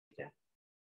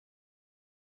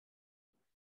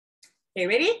Okay,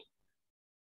 ready?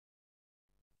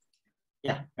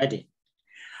 Yeah, ready.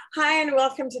 Hi, and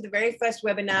welcome to the very first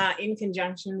webinar in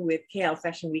conjunction with KL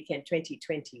Fashion Weekend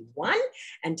 2021.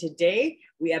 And today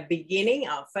we are beginning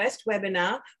our first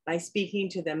webinar by speaking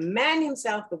to the man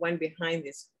himself, the one behind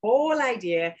this whole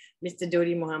idea, Mr.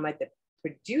 Dodi Mohammad, the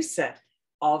producer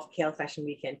of KL Fashion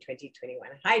Weekend 2021.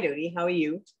 Hi, Dodi, how are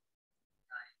you?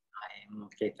 I'm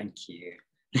okay, thank you.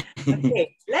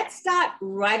 Okay, let's start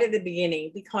right at the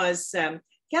beginning because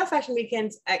KL Fashion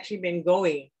Weekend's actually been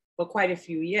going for quite a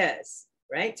few years,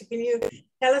 right? So can you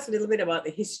tell us a little bit about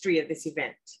the history of this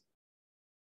event?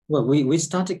 Well, we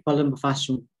started Colombo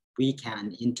Fashion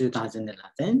Weekend in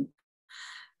 2011,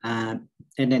 and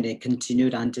then it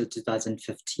continued until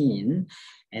 2015.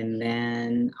 And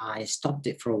then I stopped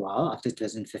it for a while. After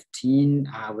 2015,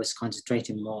 I was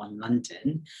concentrating more on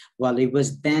London. Well, it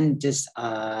was then just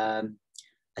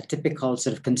a typical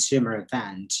sort of consumer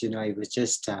event. You know, it was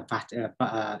just a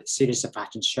series of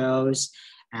fashion shows,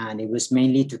 and it was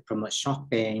mainly to promote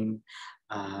shopping.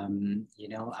 And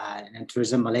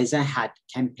Tourism Malaysia had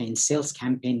sales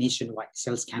campaign, nationwide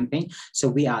sales campaign. So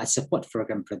we are a support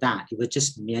program for that. It was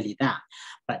just merely that.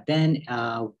 But then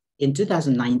in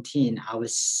 2019, I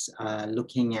was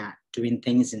looking at doing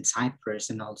things in Cyprus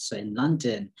and also in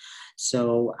London.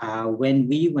 So when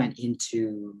we went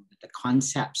into the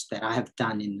concepts that I have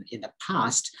done in the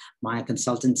past, my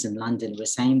consultants in London were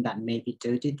saying that maybe,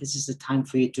 Dodi, this is the time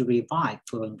for you to revive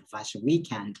for Fashion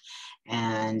Weekend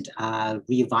and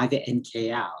revive it in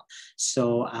KL.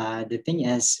 So the thing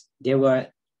is,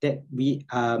 the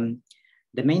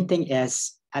main thing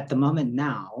is, at the moment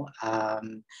now,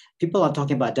 people are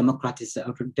talking about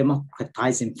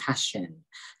democratizing fashion.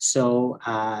 So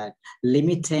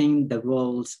limiting the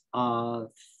roles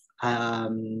of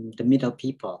the middle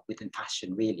people within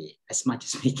fashion, really, as much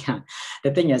as we can.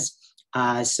 The thing is,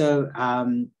 it's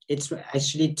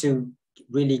actually to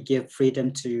really give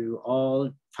freedom to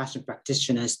all fashion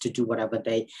practitioners to do whatever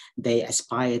they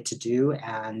aspire to do,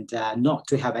 and not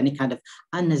to have any kind of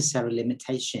unnecessary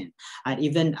limitation. And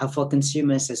even for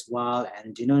consumers as well,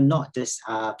 and not just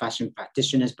fashion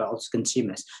practitioners, but also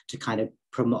consumers to kind of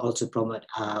promote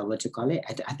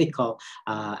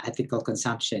ethical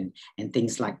consumption and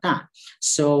things like that.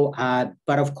 So,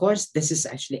 but of course, this is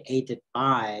actually aided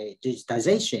by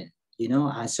digitization.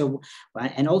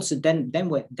 And also then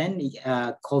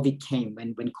COVID came.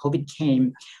 When COVID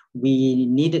came, we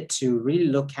needed to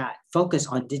really focus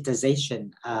on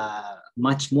digitization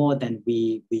much more than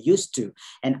we used to.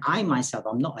 And I myself,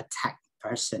 I'm not a tech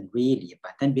person really,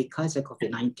 but then because of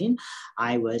COVID-19,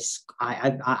 I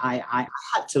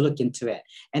had to look into it.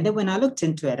 And then when I looked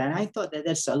into it, and I thought that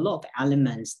there's a lot of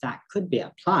elements that could be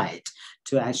applied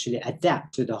to actually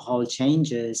adapt to the whole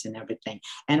changes and everything.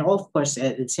 And of course,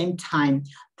 at the same time,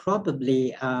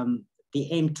 probably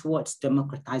the aim towards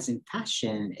democratizing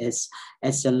fashion is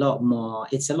a lot more,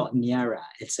 it's a lot nearer,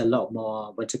 it's a lot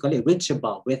more,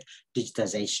 reachable with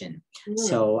digitization.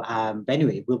 So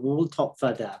anyway, we will talk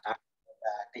further about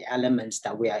the elements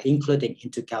that we are including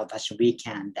into KL Fashion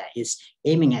Weekend that is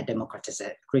aiming at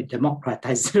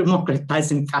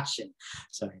democratizing fashion.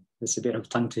 Sorry, there's a bit of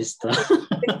tongue twister.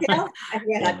 The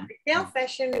KL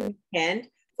Fashion Weekend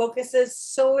focuses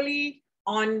solely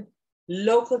on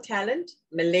local talent,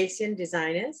 Malaysian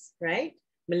designers, right?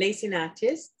 Malaysian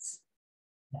artists.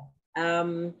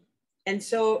 And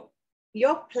so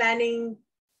you're planning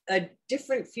a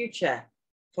different future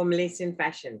for Malaysian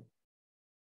fashion.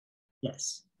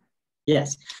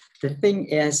 Yes. The thing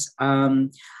is, I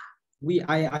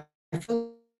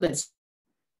feel that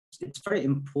it's very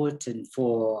important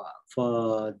for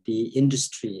the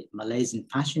industry, Malaysian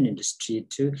fashion industry,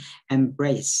 to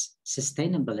embrace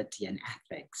sustainability and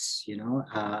ethics.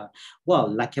 Well,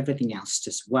 like everything else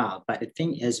as well. But the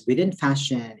thing is, within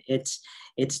fashion, it's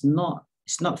not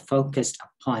focused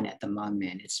upon at the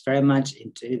moment. It's very much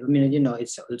into,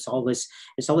 it's always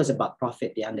about profit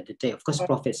at the end of the day. Of course,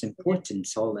 profit is important.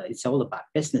 It's all about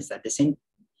business. At the same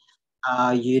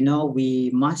we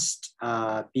must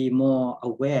be more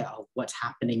aware of what's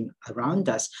happening around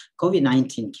us.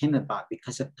 COVID-19 came about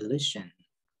because of pollution,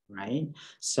 right?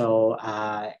 So,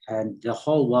 and the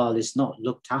whole world is not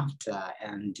looked after,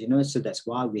 and so that's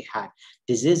why we had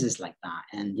diseases like that,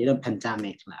 and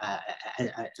pandemic.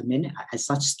 At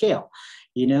such scale,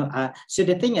 So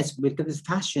the thing is, with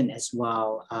fashion as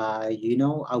well,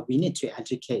 we need to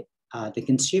educate the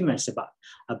consumers about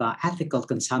ethical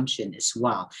consumption as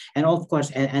well, and of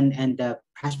course, and the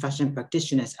fashion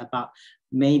practitioners about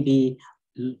maybe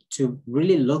to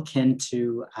really look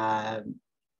into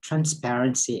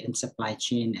transparency in supply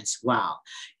chain as well.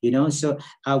 You know, so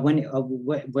when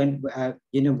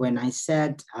I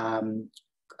said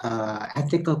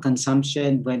ethical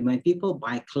consumption, when people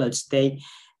buy clothes, they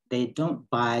don't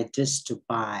buy just to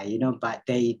buy, you know, but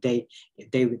they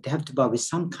have to buy with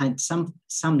some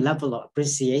level of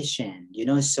appreciation, you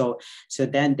know. So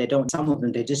then they don't. Some of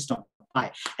them they just don't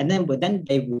buy, and then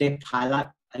they pile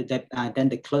up. Then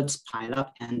the clothes pile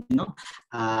up, and you know,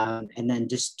 and then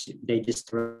they just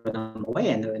throw them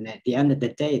away, and at the end of the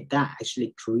day, that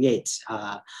actually creates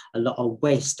a lot of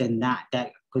waste, and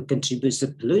that could contribute to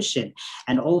pollution.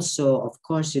 And also, of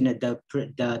course, you know, the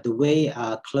way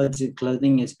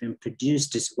clothing has been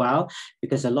produced as well,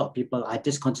 because a lot of people are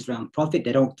just concentrating on profit.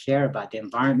 They don't care about the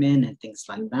environment and things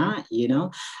like that, you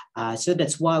know. So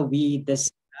that's why we're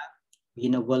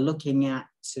looking at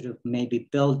sort of maybe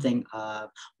building a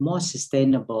more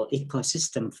sustainable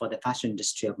ecosystem for the fashion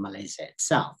industry of Malaysia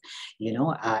itself, you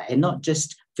know, and not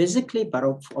just physically, but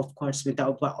of course, but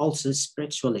also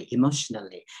spiritually,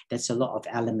 emotionally. There's a lot of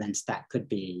elements that could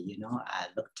be, you know,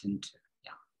 looked into.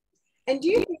 Yeah. And do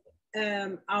you think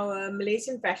our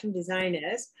Malaysian fashion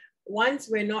designers, once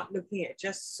we're not looking at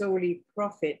just solely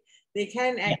profit, they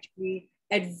can actually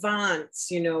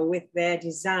advance, you know, with their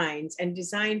designs and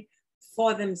design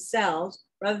for themselves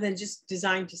rather than just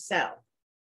design to sell,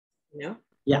 you know?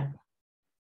 Yeah.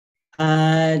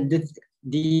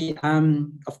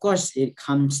 Of course it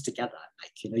comes together,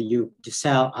 like, you know, you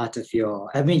sell out of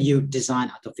you design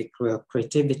out of your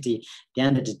creativity. At the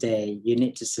end of the day, you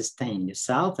need to sustain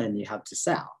yourself and you have to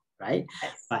sell, right?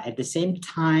 Yes. But at the same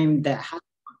time, that has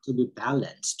to be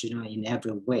balanced, you know, in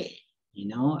every way. You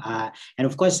know, and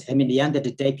of course, I mean, at the end of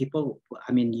the day,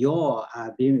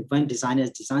 when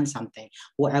designers design something,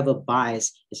 whoever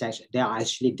buys they are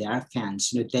actually their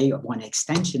fans. You know, they want an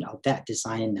extension of that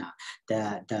designer,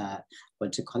 the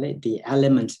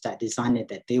elements of that designer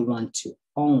that they want to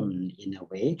own in a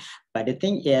way. But the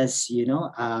thing is, you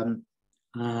know,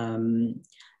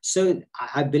 so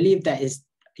I believe that is,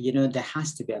 you know, there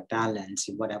has to be a balance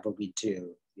in whatever we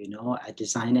do. You know, a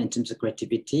designer in terms of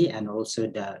creativity, and also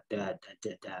the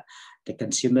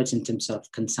consumers in terms of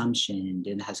consumption.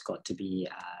 Then has got to be,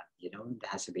 you know, there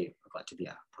has to be got to be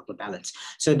a proper balance.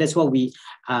 So that's what we,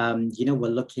 you know, we're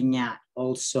looking at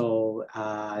also,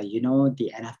 you know,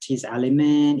 the NFTs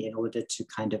element in order to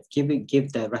kind of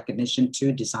give the recognition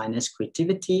to designers'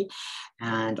 creativity,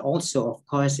 and also, of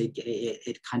course,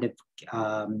 it kind of,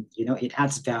 you know, it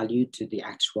adds value to the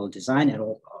actual design, and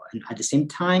at the same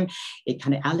time, it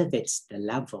kind of elevates the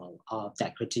level of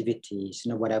that creativity.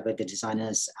 You know, whatever the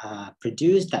designers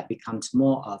produce, that becomes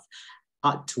more of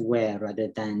art to wear rather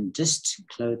than just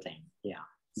clothing. Yeah.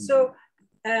 So,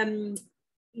 this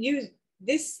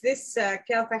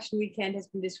KL Fashion Weekend has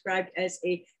been described as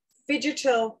a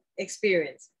phygital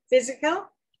experience, physical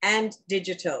and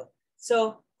digital.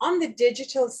 So, on the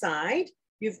digital side,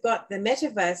 you've got the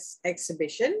metaverse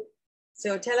exhibition.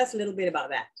 So, tell us a little bit about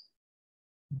that.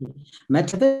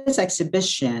 Metaverse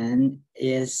exhibition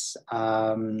is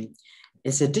a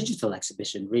digital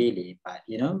exhibition, really, but,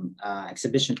 you know,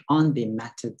 exhibition on the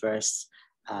metaverse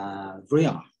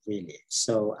realm, really.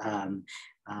 So,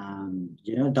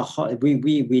 you know,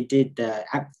 we did the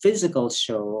physical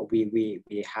show. We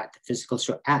had the physical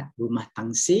show at Rumah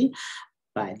Tangsi,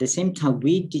 but at the same time,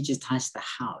 we digitized the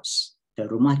house. The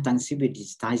Rumah Tangsi, we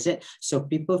digitize it, so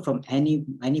people from any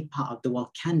part of the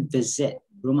world can visit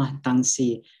Rumah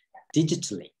Tangsi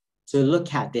digitally to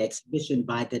look at the exhibition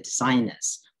by the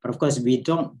designers. But of course, we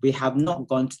have not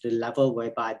gone to the level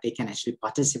whereby they can actually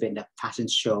participate in the fashion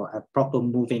show, a proper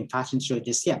moving fashion show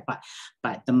just yet. But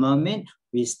at the moment,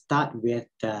 we start with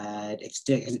the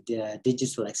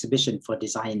digital exhibition for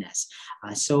designers.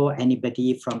 So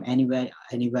anybody from anywhere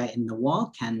in the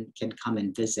world can come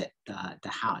and visit the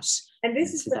house. And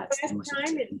this is the first time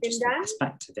it's been done?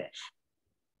 Aspect of it.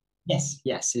 Yes,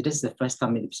 it is the first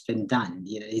time it's been done.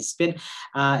 You know, it's been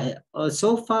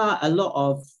so far a lot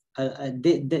of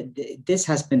this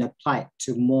has been applied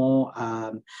to more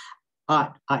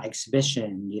art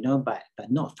exhibition, you know, but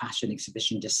not fashion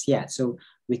exhibition just yet. So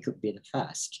we could be the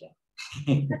first. Yeah.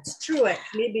 That's true,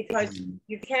 actually, because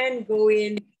you can go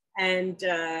in and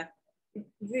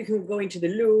you can go into the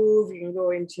Louvre, you can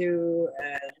go into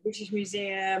the British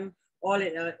Museum, all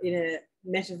in a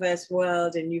metaverse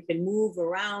world, and you can move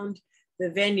around the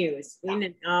venues in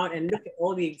and out and look at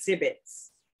all the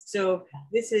exhibits. So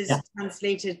this is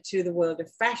translated to the world of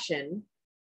fashion.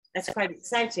 That's quite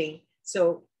exciting.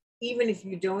 So even if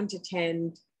you don't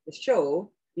attend the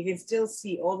show, you can still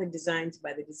see all the designs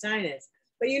by the designers.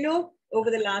 But you know,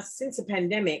 since the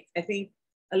pandemic, I think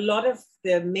a lot of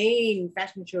the main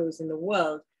fashion shows in the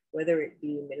world whether it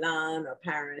be Milan or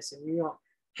Paris or New York,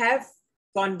 have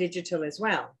gone digital as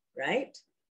well, right?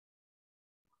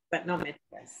 But not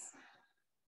metaverse.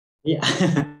 Yeah,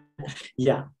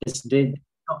 yeah.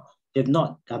 They've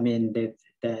not. I mean,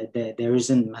 there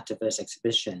isn't metaverse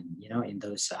exhibition, you know, in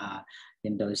those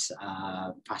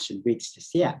fashion weeks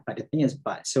just yet. But the thing is,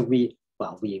 we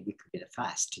could be the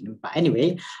first, you know. But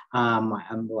anyway,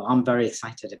 I'm very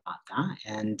excited about that,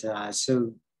 and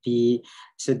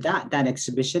that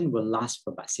exhibition will last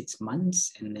for about 6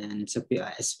 months, and then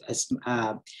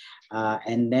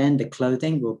and then the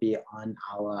clothing will be on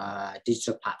our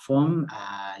digital platform,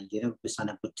 you know,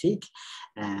 Busana Boutique.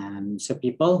 So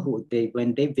people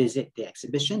when they visit the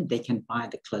exhibition, they can buy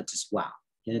the clothes as well.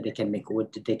 You know, they can make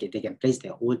order, they can place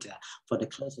their order for the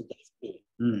clothes that they see.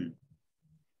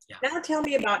 Yeah. Now tell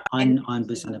me about on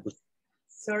Busana Boutique.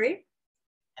 Sorry?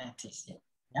 NFTs, yeah.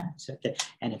 So okay.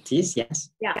 NFTs, yes.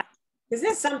 Yeah, because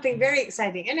there's something very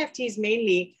exciting. NFTs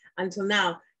mainly until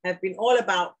now have been all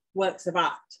about works of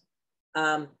art.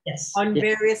 Yes. On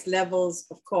various levels,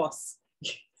 of course.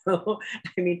 I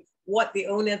mean, what the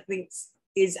owner thinks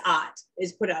is art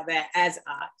is put out there as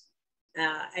art.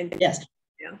 And yes.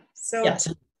 You know, so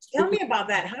tell me about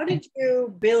that. How did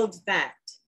you build that?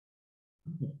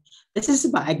 This is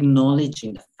about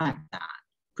acknowledging the fact that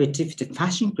creativity,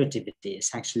 fashion creativity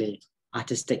is actually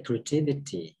artistic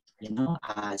creativity, you know.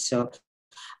 It's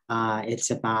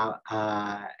about,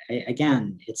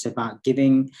 again, it's about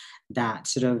giving that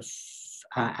sort of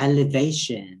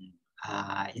elevation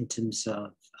in terms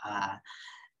of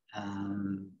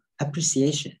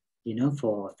appreciation, you know,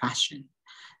 for fashion.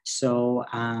 So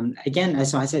again,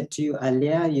 as I said to you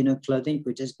earlier, you know, clothing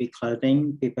could just be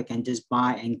clothing. People can just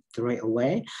buy and throw it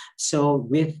away. So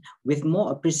with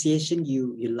more appreciation,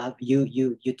 you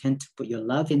tend to put your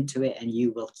love into it, and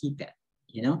you will keep it.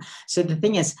 You know. So the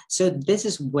thing is, so this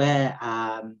is where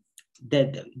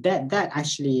that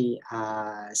actually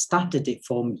started it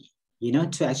for me. You know,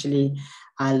 to actually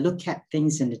look at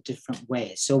things in a different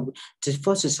way. So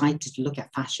for society to look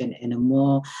at fashion in a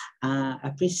more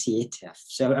appreciative,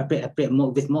 so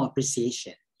with more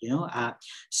appreciation, you know.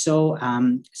 So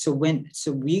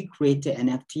we created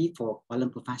NFT for Kuala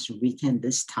Lumpur Fashion Weekend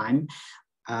this time.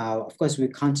 Of course, we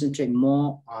concentrate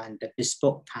more on the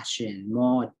bespoke fashion,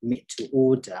 more made to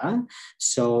order,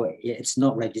 so it's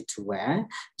not ready to wear.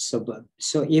 So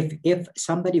if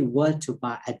somebody were to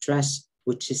buy a dress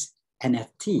which is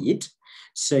NFT'd,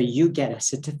 so you get a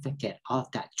certificate of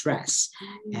that dress.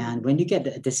 And when you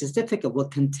get the certificate will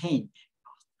contain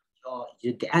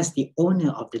as the owner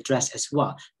of the dress as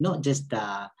well, not just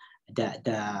the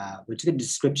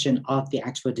description of the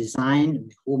actual design,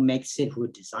 who makes it, who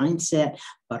designs it,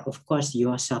 but of course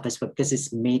yourself as well, because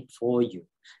it's made for you.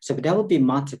 So there will be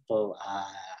multiple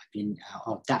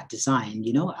of that design,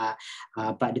 you know,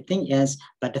 but the thing is,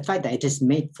 but the fact that it is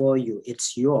made for you,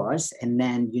 it's yours, and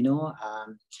then, you know,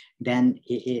 then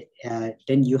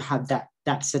you have that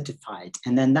certified,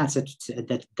 and then that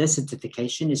the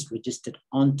certification is registered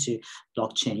onto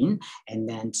blockchain, and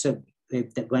then so the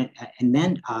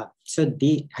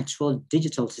actual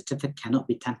digital certificate cannot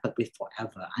be tampered with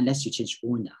forever unless you change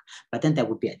owner, but then that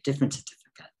would be a different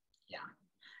certificate. Yeah.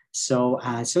 So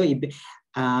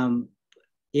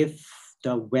if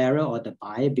the wearer or the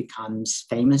buyer becomes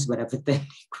famous, whatever thing,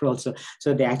 could also,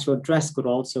 so the actual dress could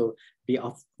also be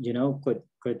of, you know, could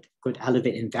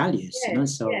elevate in values, you know.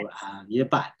 So yeah,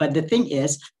 but the thing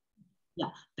is,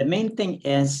 the main thing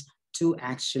is to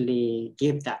actually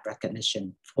give that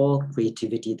recognition for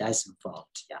creativity that's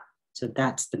involved. Yeah. So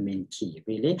that's the main key,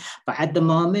 really. But at the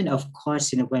moment, of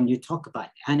course, you know, when you talk about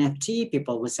NFT,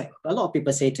 people will say, a lot of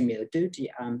people say to me, oh, Dodi,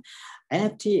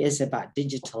 NFT is about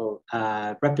digital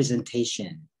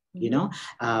representation. You know,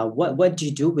 what do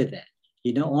you do with it?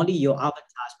 You know, only your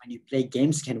avatars when you play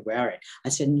games can wear it. I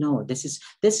said, no, this is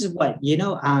what, you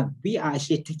know, we are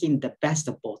actually taking the best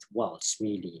of both worlds,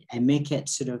 really, and make it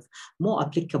sort of more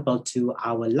applicable to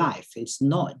our life. It's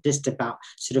not just about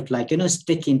sort of like, you know,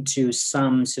 sticking to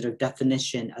some sort of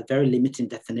definition, a very limiting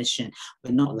definition.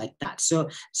 We're not like that. So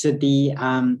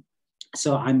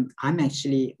I'm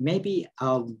actually, maybe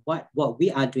what we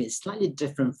are doing is slightly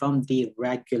different from the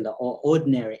regular or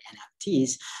ordinary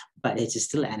NFTs, but it is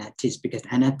still NFTs, because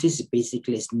NFTs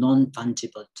basically is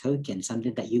non-fungible token,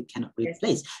 something that you cannot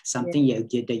replace, something you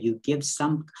give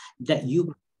some, that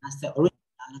you has the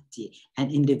originality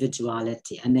and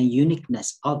individuality and the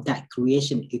uniqueness of that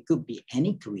creation. It could be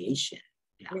any creation.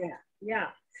 Yeah.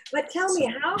 But tell me,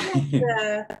 how have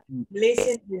the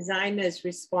Malaysian designers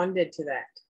responded to that?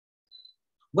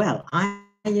 Well,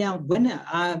 when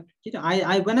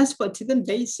I spoke to them,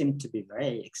 they seemed to be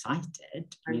very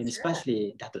excited. I mean,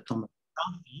 especially Dato.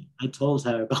 I told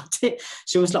her about it.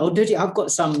 She was like, "Oh, Dodi, I've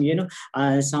got some,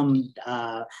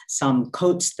 some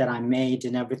coats that I made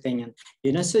and everything."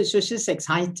 And so she's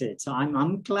excited. So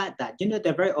I'm glad that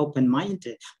they're very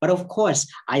open-minded. But of course,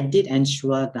 I did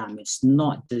ensure them it's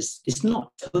not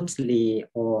totally,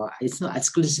 or it's not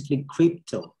exclusively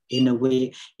crypto in a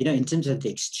way, in terms of the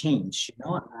exchange.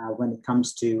 When it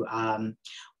comes to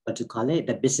what to call it,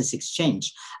 the business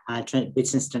exchange,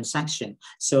 business transaction.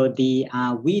 So we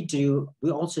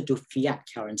also do fiat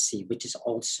currency, which is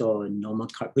also normal,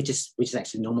 which is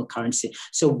actually normal currency.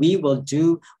 So we will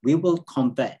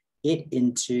convert it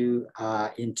into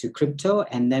crypto,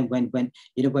 and then when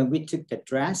we took the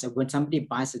dress, when somebody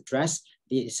buys a dress,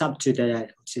 it's up to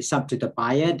the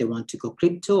buyer. They want to go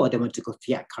crypto or they want to go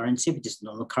fiat currency, which is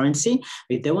normal currency.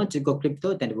 If they want to go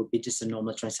crypto, then it will be just a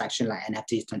normal transaction like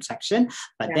NFT transaction.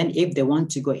 But then if they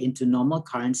want to go into normal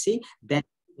currency, then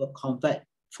we'll convert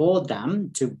for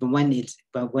them to when they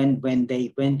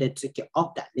took it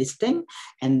off that listing,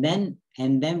 and then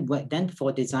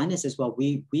for designers as well,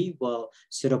 we will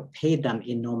sort of pay them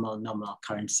in normal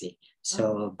currency.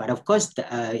 So, but of course,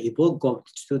 it will go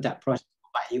through that process.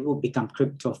 But it will become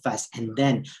crypto first, and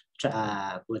then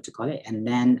and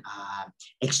then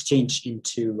exchange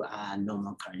into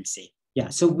normal currency. Yeah,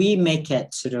 so we make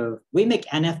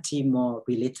NFT more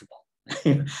relatable.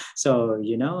 So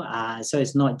so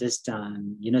it's not just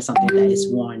something that is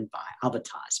worn by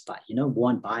avatars, but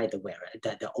worn by the wearer,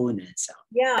 the owner itself.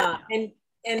 Yeah. And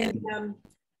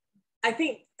I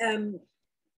think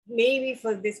maybe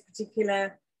for this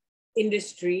particular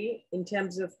industry, in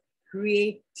terms of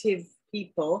creative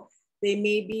people, there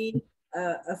may be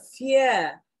a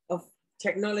fear of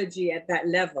technology at that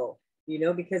level,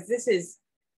 because this is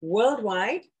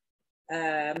worldwide.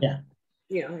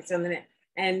 It's on the net.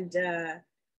 And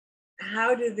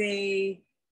how do they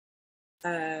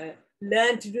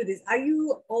learn to do this? Are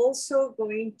you also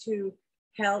going to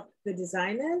help the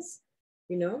designers?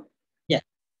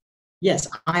 Yes,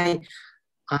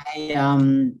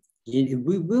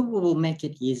 we will make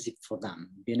it easy for them.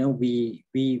 We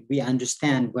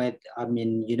understand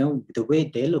the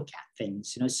way they look at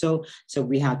things. So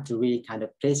we have to really kind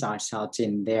of place ourselves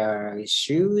in their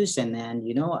shoes, and then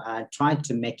try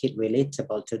to make it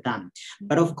relatable to them.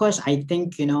 But of course, I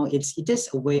think it is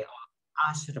a way of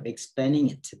us sort of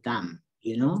explaining it to them.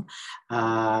 So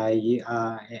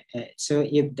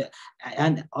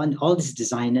and on all these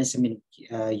designers,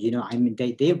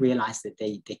 they realize that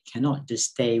they cannot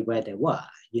just stay where they were.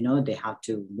 They have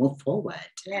to move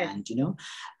forward. Yes.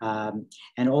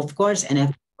 And of course,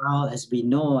 and well, as we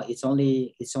know, it's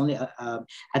only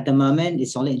at the moment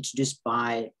it's only introduced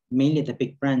by mainly the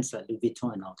big brands like Louis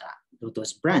Vuitton and all that.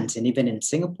 Those brands, and even in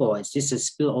Singapore, it's just a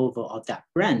spillover of that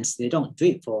brands. They don't do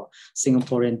it for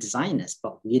Singaporean designers,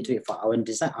 but we do it for our own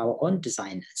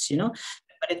designers.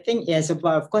 But the thing is,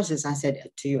 well, of course, as I said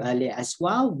to you earlier as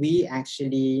well, we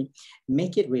actually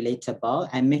make it relatable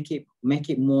and make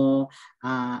it more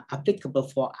applicable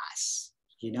for us.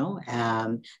 So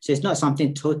it's not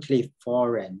something totally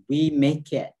foreign. We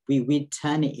make it, we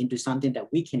turn it into something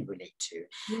that we can relate to.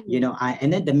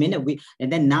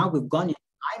 And then now we've gone.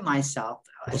 I myself,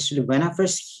 actually, when I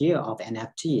first hear of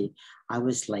NFT, I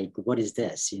was like, what is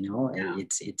this?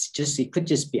 It could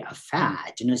just be a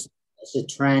fad, it's a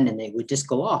trend and it would just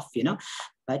go off,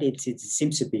 but it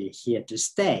seems to be here to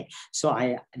stay. So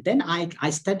I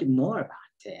studied more about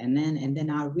it, and then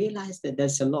I realized that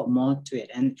there's a lot more to it.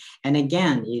 And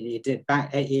again, it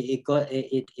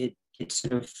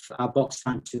sort of boxed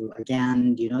onto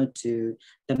again, to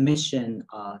the mission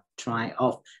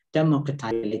of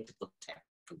democratizing relatable tech.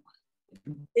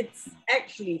 It's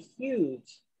actually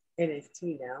huge,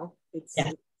 NFT now. It's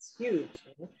huge.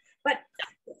 But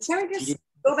can we just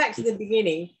go back to the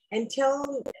beginning and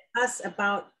tell us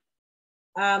about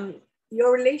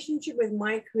your relationship with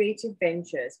MyCreative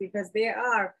Ventures, because they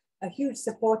are a huge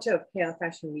supporter of KL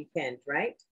Fashion Weekend,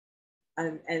 right?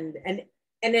 And an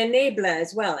enabler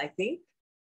as well, I think,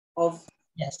 of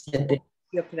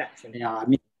your production. Yeah,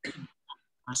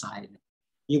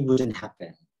 it wouldn't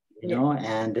happen.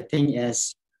 And the thing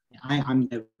is, I'm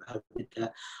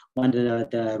one of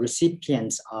the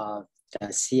recipients of the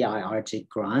CIRG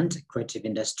grant, Creative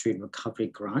Industry Recovery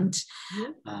Grant.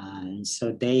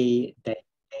 So they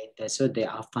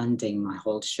are funding my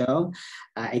whole show.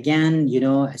 Again,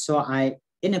 so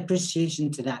in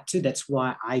appreciation to that too, that's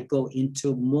why I go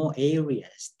into more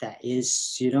areas that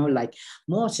is, like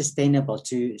more sustainable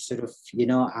to sort of,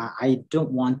 I don't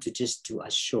want to just do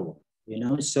a show.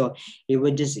 So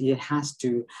it has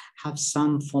to have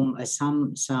some form,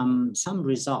 some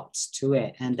results to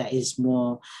it, and that is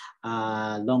more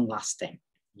long lasting.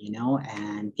 you know,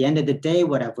 and at the end of the day,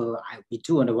 whatever we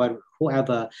do, and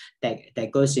whoever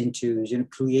that goes into, you know,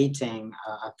 creating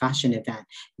a fashion event,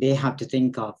 they have to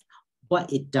think of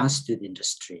what it does to the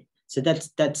industry. So that's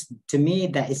to me,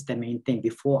 that is the main thing.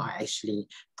 Before I actually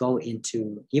go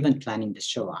into even planning the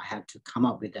show, I have to come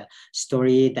up with a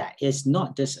story that is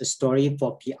not just a story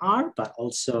for PR, but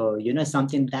also, you know,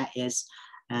 something that is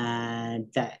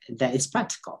that is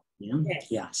practical, you know. Yes.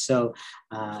 Yeah. So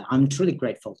I'm truly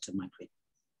grateful to MyCreative.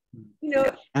 You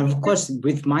know, and of course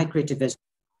with MyCreative as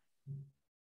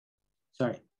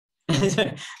sorry.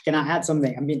 Can I add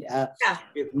something? I mean,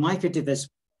 with MyCreative as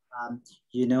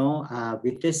you know,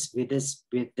 with this, what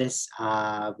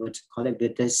to call it,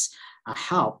 with this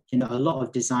help, you know, a lot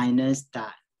of designers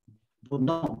that would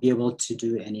not be able to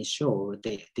do any show,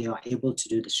 they are able to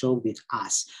do the show with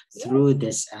us through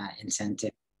this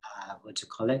incentive, what to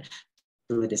call it,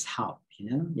 through this help, you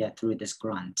know, through this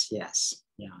grant, yes,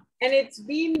 And it's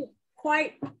been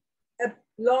quite a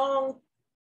long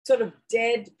sort of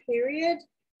dead period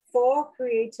for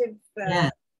creative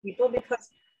people, because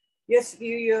yes,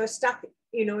 you're stuck,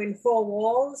 you know, in four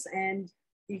walls, and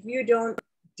if you don't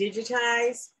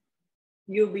digitize,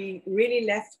 you'll be really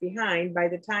left behind by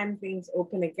the time things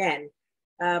open again.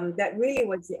 That really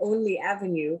was the only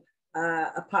avenue,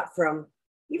 apart from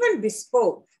even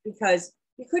bespoke, because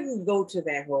you couldn't go to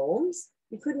their homes,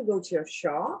 you couldn't go to your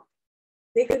shop,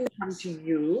 they couldn't come to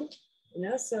you, you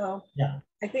know. So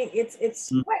I think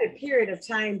it's quite a period of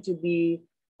time to be,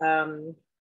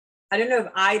 I don't know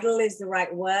if idle is the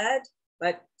right word,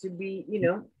 but to be, you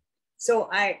know. So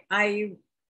I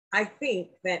think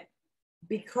that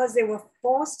because they were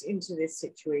forced into this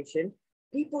situation,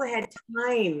 people had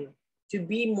time to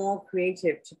be more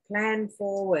creative, to plan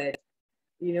forward.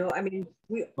 You know, I mean,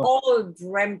 we all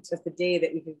dreamt of the day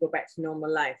that we could go back to normal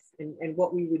life, and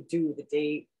what we would do the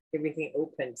day everything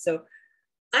opened. So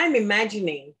I'm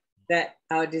imagining that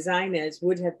our designers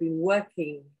would have been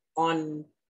working on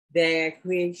their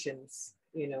creations,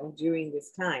 you know, during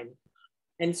this time.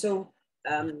 And so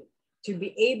to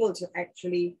be able to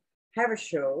actually have a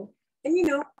show, and, you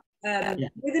know,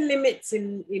 with the limits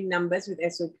in numbers, with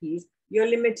SOPs, you're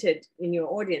limited in your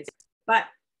audience. But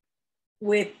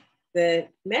with the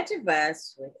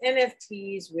metaverse, with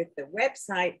NFTs, with the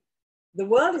website, the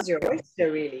world is your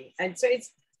oyster, really. And so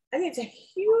I think it's a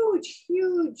huge,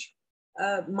 huge,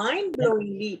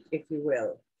 mind-blowing leap, if you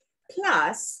will.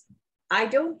 Plus, I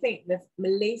don't think the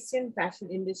Malaysian fashion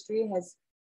industry has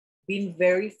been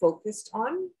very focused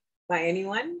on by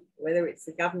anyone, whether it's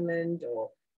the government or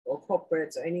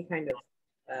corporates or any kind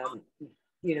of,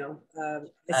 you know,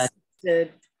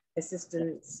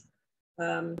 assistance.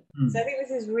 So I think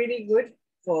this is really good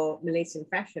for Malaysian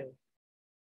fashion.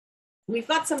 We've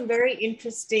got some very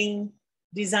interesting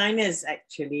designers,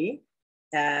 actually,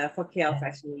 for KL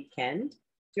Fashion Weekend.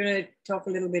 Do you want to talk a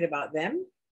little bit about them?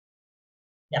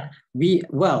 Yeah, we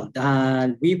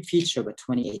feature with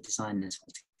 28 designers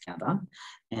altogether,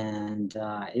 and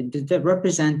they're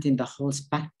representing the whole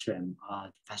spectrum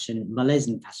of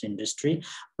Malaysian fashion industry,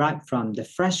 right from the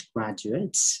fresh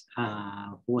graduates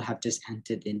who have just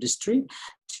entered the industry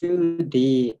to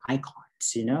the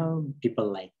icons, you know,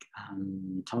 people like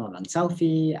Thomas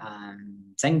Selfie,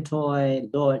 Zeng Toy,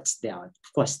 Lords. They are,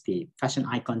 of course, the fashion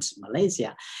icons of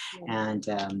Malaysia, and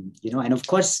you know, and of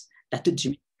course, Dato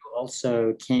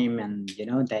also came, and you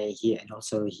know,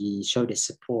 he showed his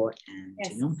support, and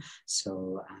you know,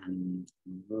 so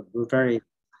we're very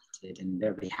excited and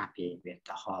very happy with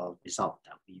the whole result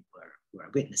that we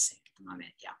were witnessing at the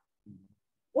moment.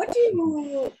 What do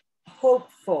you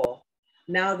hope for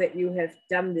now that you have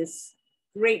done this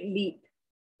great leap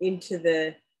into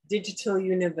the digital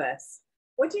universe?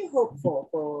 What do you hope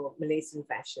for Malaysian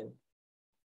fashion?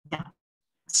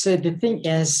 So the thing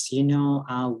is, you know,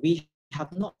 we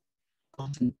have not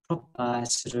gotten proper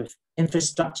sort of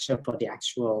infrastructure for the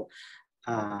actual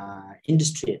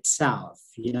industry itself,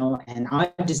 you know, and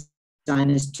our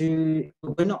designers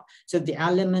we're not, so the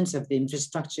elements of the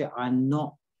infrastructure are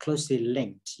not closely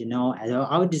linked, you know, and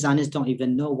our designers don't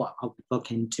even know what our people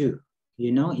can do,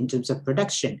 you know, in terms of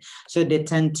production. So they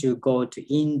tend to go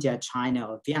to India, China,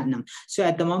 or Vietnam. So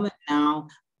at the moment now,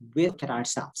 we look at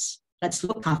ourselves. Let's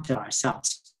look after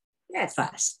ourselves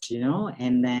first, you know,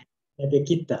 and then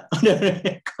kita.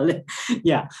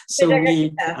 Yeah. So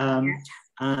we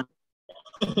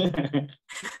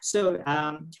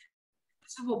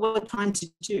So what we're trying to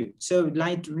do, so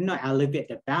like, elevate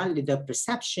the value, the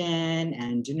perception,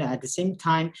 and, at the same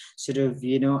time, sort of,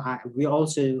 we're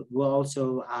also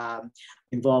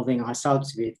involving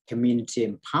ourselves with community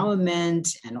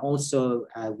empowerment, and also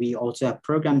we also have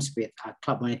programs with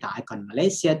Club Wanita Icon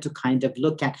Malaysia to kind of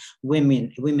look at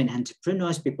women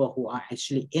entrepreneurs, people who are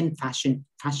actually in fashion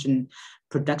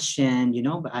production,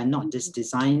 not just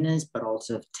designers, but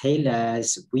also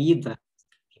tailors, weavers,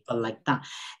 people like that.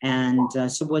 And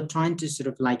so we're trying to sort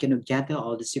of like, gather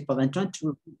all these people and trying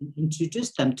to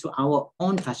introduce them to our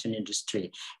own fashion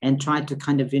industry, and try to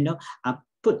kind of,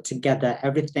 put together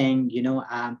everything,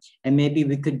 and maybe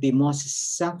we could be more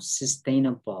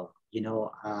self-sustainable,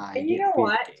 And you know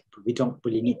what? We don't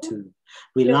really need to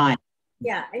rely.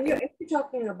 Yeah, and if you're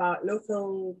talking about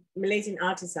local Malaysian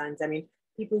artisans, I mean,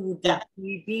 people who do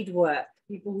beadwork,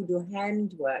 people who do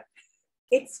handwork,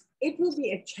 it will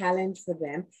be a challenge for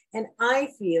them. And I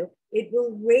feel it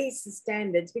will raise the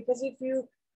standards, because if you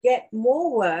get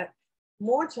more work,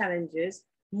 more challenges,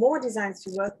 more designs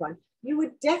to work on, you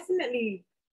would definitely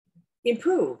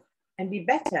improve and be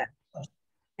better.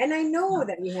 And I know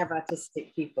that we have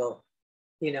artistic people,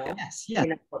 in our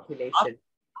population.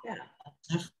 Yeah.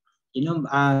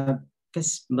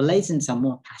 Because Malaysians are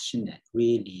more passionate,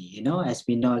 really, as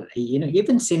we know,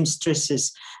 even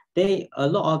seamstresses, a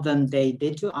lot of them, they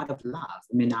do out of love.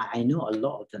 I mean, I know a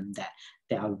lot of them that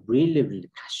they are really, really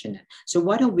passionate. So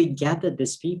why don't we gather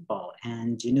these people,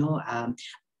 and,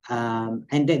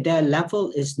 and their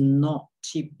level is not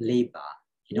cheap labor,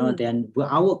 then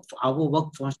our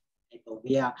workforce,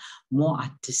 we are more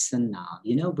artisanal,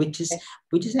 which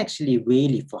is actually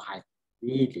really for high,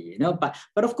 really, but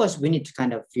of course we need to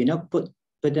kind of,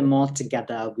 put them all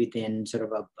together within sort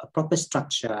of a proper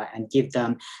structure, and give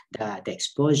them the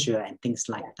exposure and things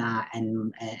like that.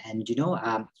 And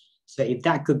so if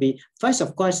that could be, first,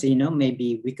 of course,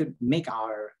 maybe we could make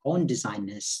our own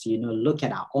designers, look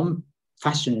at our own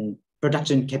fashion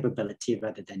production capability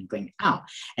rather than going out.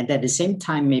 And at the same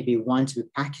time, maybe once we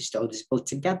packaged all this both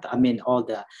together, I mean, all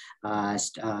the,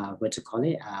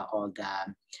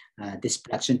 this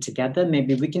production together,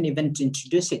 maybe we can even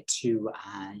introduce it to,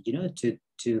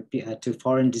 to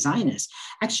foreign designers.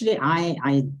 Actually,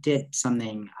 I did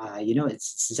something,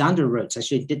 it's Xander Rhodes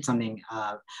actually did something,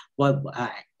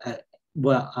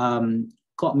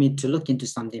 got me to look into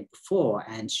something before,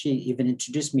 and she even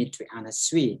introduced me to Anna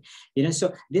Sui.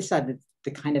 So these are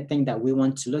the kind of thing that we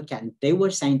want to look at. And they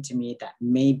were saying to me that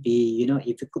maybe,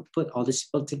 if you could put all these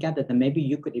people together, then maybe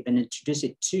you could even introduce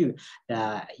it to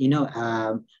the,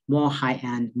 more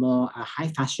high-end, more high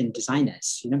fashion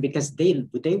designers, because they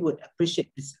would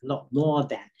appreciate this a lot more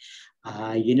than,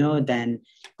 than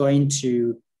going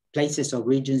to places or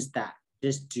regions that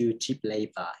just do cheap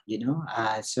labor,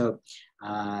 so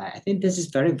I think this is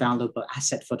very valuable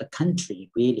asset for the country,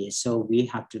 really. So we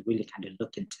have to really kind of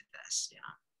look into this.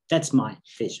 That's my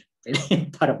vision, really,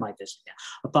 part of my vision.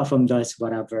 Apart from those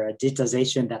whatever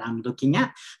digitization that I'm looking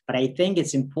at, but I think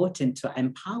it's important to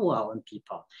empower our own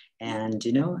people, and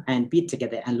and be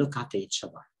together and look after each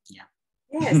other.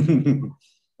 Yes,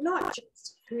 not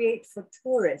just create for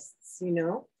tourists.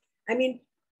 I mean,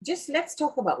 just let's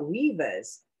talk about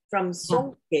weavers. From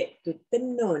Songket to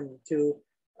Tenun to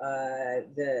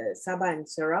the Sabah and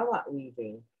Sarawak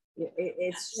weaving.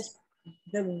 It's just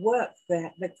the work,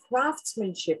 the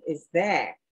craftsmanship is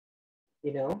there,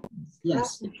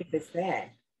 craftsmanship is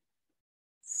there.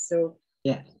 So,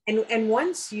 and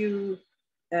once you,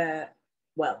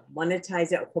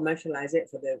 monetize it or commercialize it,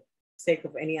 for the sake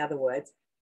of any other words,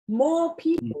 more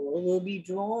people will be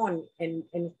drawn and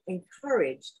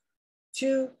encouraged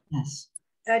to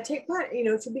take part,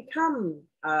 to become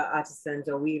artisans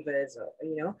or weavers, or,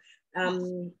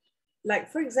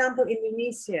 like, for example,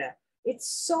 Indonesia, it's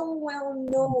so well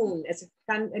known as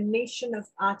a nation of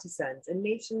artisans, a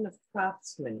nation of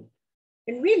craftsmen.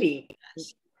 And really,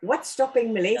 what's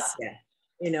stopping Malaysia,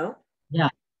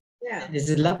 There's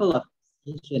a level of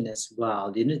vision as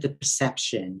well, the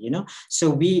perception, so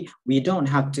we don't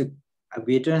have to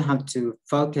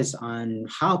focus on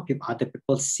how other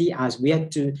people see us. We have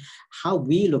to how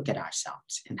we look at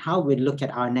ourselves and how we look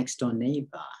at our next door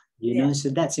neighbor, so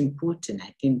that's important.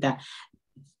 I think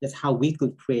that's how we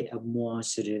could create a more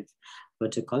sort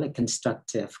of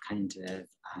constructive kind of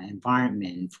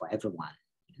environment for everyone.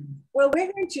 Well,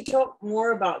 we're going to talk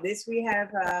more about this. We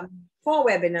have 4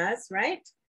 webinars, right?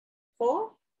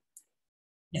 4?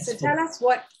 Yes, so tell us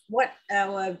what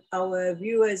our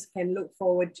viewers can look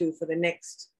forward to for the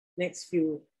next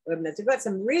few webinars. We've got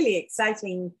some really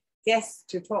exciting guests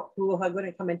who are going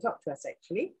to come and talk to us,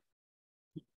 actually.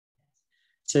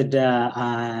 So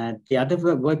the other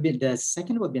webinar, the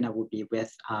second webinar will be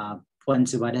with Puan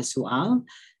Zubada Sual.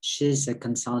 She's a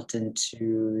consultant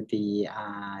to the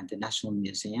National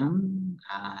Museum.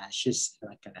 She's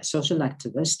like a social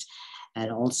activist and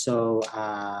also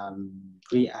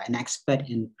an expert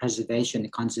in preservation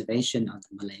and conservation of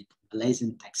the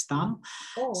Malaysian textile.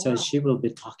 Oh, so wow. She will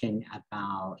be talking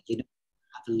about,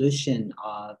 evolution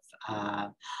of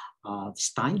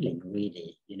styling,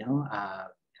 really,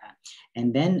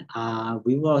 and then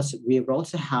we will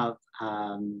also have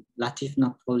Latif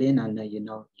Napoleon, and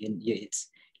it's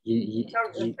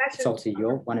it's also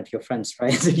one of your friends,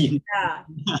 right? Yeah.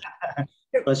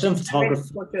 Fashion photographer.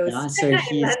 Photos. Yeah, so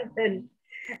he's London.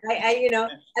 I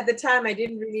at the time I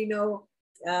didn't really know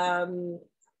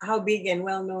how big and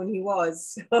well known he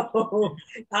was. So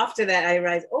after that I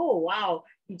realized, oh wow,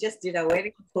 he just did our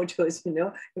wedding photos.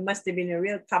 It must have been a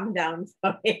real come down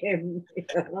for him.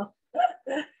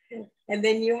 And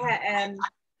then you have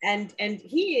and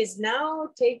he is now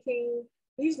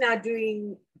he's now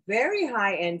doing very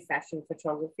high-end fashion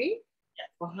photography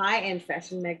for high-end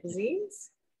fashion magazines.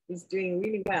 He's doing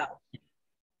really well.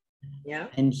 Yeah.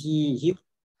 And he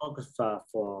photographer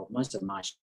for most of my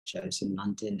shows in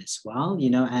London as well,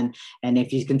 and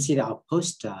if you can see our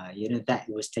poster, that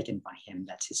was taken by him.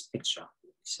 That's his picture.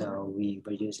 So we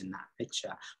were using that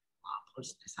picture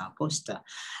as our poster.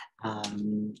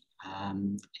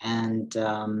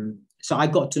 So I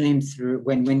got to know him through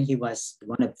when he was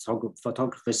one of the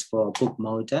photographers for Book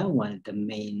Moda, one of the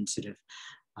main sort of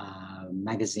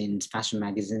fashion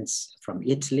magazines from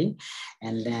Italy.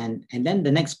 And then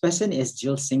the next person is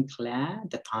Jill Sinclair,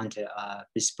 the founder of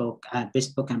Bespoke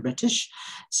and British.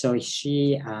 So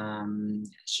she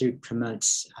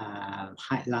promotes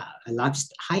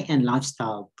high-end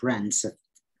lifestyle brands of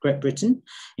Great Britain,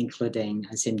 including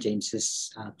St.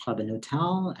 James's Club and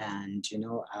Hotel, and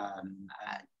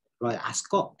Royal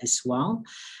Ascot as well,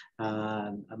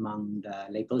 among the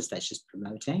labels that she's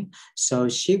promoting. So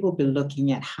she will be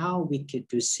looking at how we could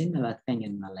do similar thing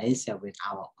in Malaysia with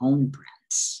our own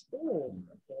brands. Ooh,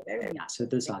 okay. Yeah, so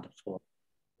those are the four.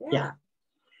 Yeah.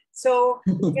 So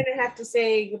we're going to have to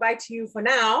say goodbye to you for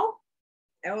now.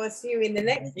 I will see you in the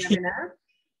next webinar.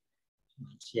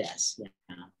 Yes.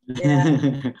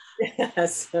 Yeah.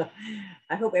 Yes.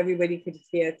 I hope everybody could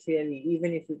hear clearly,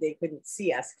 even if they couldn't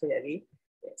see us clearly.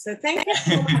 So thank you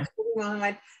so much,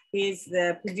 Mohammad. He's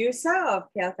the producer of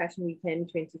KL Fashion Weekend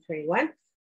 2021.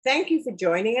 Thank you for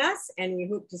joining us, and we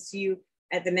hope to see you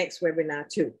at the next webinar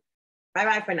too.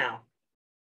 Bye-bye for now.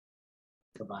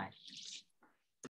 Goodbye.